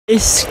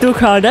It's too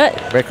crowded.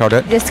 Very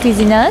crowded. The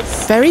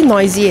squeeziness. Very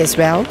noisy as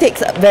well.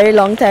 Takes a very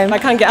long time. I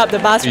can't get up the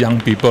bus. Young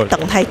people, 等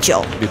太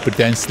久。 they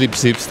pretend sleep.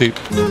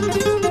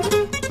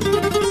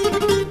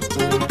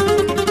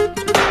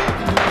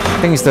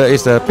 I think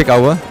it's the peak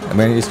hour. I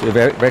mean, it's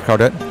very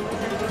crowded.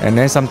 And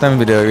then sometimes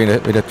with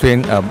the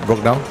train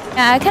broke down.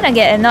 I kind of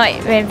get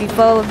annoyed when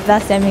people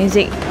blast their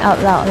music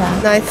out loud.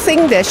 I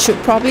think there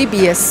should probably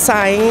be a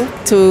sign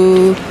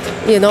to,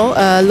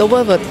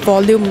 lower the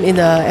volume in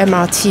the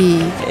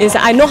MRT.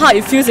 I know how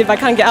it feels if I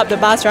can't get up the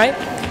bus, right?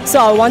 So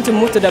I want to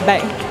move to the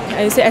back.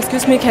 And you say,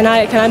 excuse me, can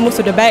I move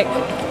to the back?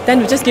 Then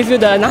we just give you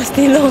the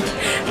nasty look.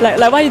 like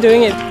why are you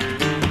doing it?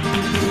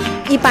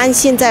 一般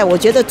现在我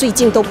觉得最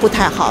近都不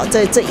太好，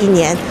这一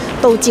年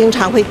都经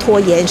常会拖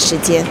延时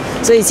间，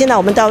所以现在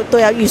我们都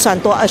要预算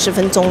多20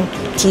分钟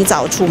提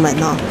早出门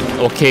哦。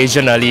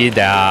Occasionally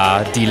there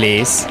are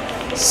delays,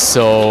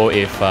 so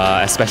if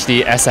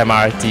especially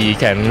SMRT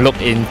can look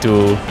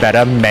into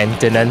better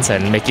maintenance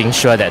and making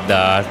sure that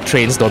the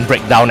trains don't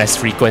break down as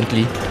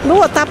frequently. 如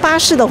果搭巴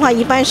士的话，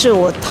一般是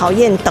我讨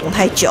厌等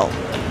太久。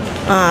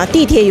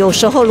地铁有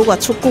时候如果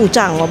出故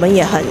障，我们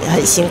也很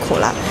辛苦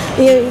了，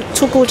因为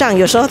出故障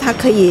有时候它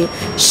可以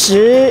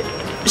10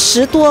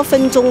多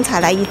分钟才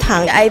来一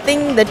趟。I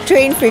think the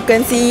train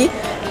frequency,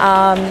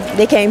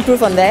 they can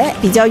improve on that.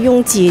 比较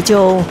拥挤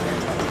就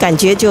感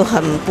觉就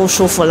很不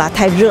舒服了，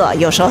太热，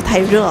有时候太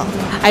热。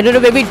I don't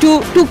know, maybe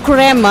too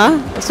cramped,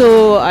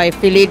 so I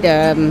feel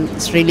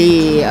it's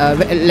really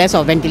less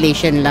of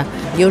ventilation 啦。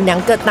有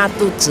2个大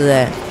肚子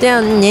哎，这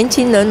样年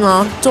轻人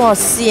坐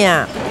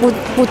下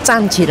不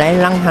站起来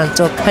让他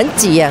坐，很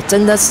挤啊，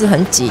真的是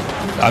很挤。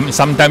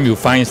Sometimes you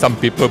find some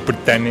people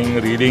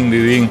pretending,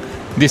 reading.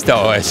 This type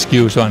of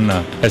excuse one,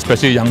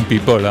 especially young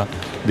people,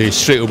 they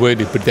straight away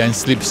they pretend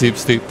sleep.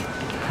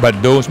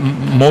 But those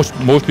most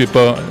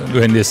people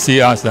when they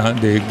see us,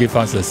 they give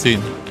us a seat.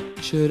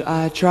 Should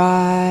I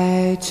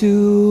try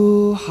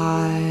to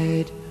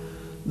hide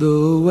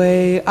the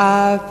way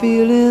I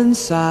feel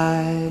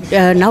inside?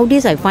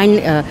 Nowadays I find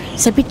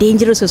it's a bit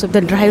dangerous also.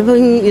 The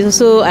driving is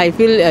also, I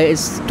feel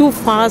it's too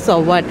fast or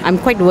what. I'm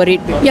quite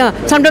worried. Yeah,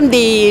 sometimes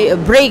the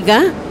brake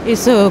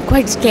is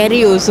quite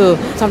scary also.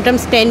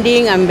 Sometimes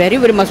standing, I'm very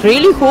must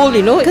really hold,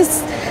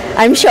 Because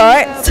I'm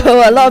short,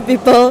 so a lot of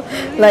people,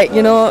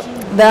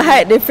 the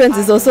height difference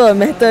is also a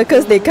matter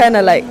because they kind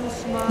of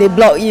they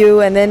block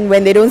you, and then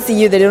when they don't see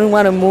you, they don't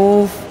want to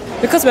move.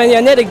 Because when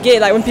you're near the gate,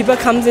 like when people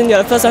comes in,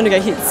 you're the first one to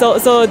get hit.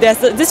 So there's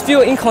this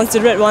few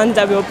inconsiderate ones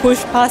that will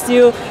push past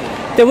you.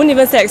 They won't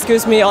even say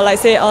excuse me or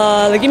say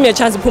give me a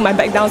chance to put my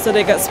back down so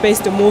they got space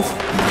to move.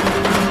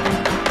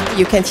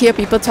 You can hear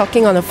people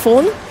talking on the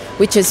phone,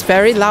 which is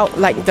very loud,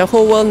 like the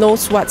whole world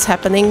knows what's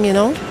happening,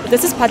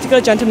 There's this particular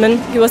gentleman,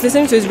 he was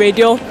listening to his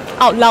radio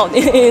out loud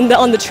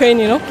on the train,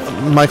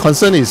 My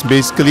concern is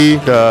basically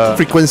the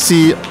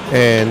frequency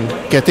and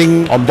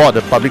getting on board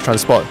the public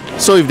transport.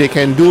 So if they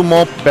can do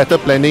better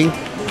planning,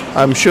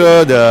 I'm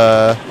sure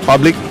the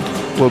public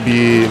will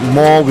be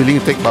more willing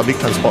to take public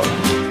transport.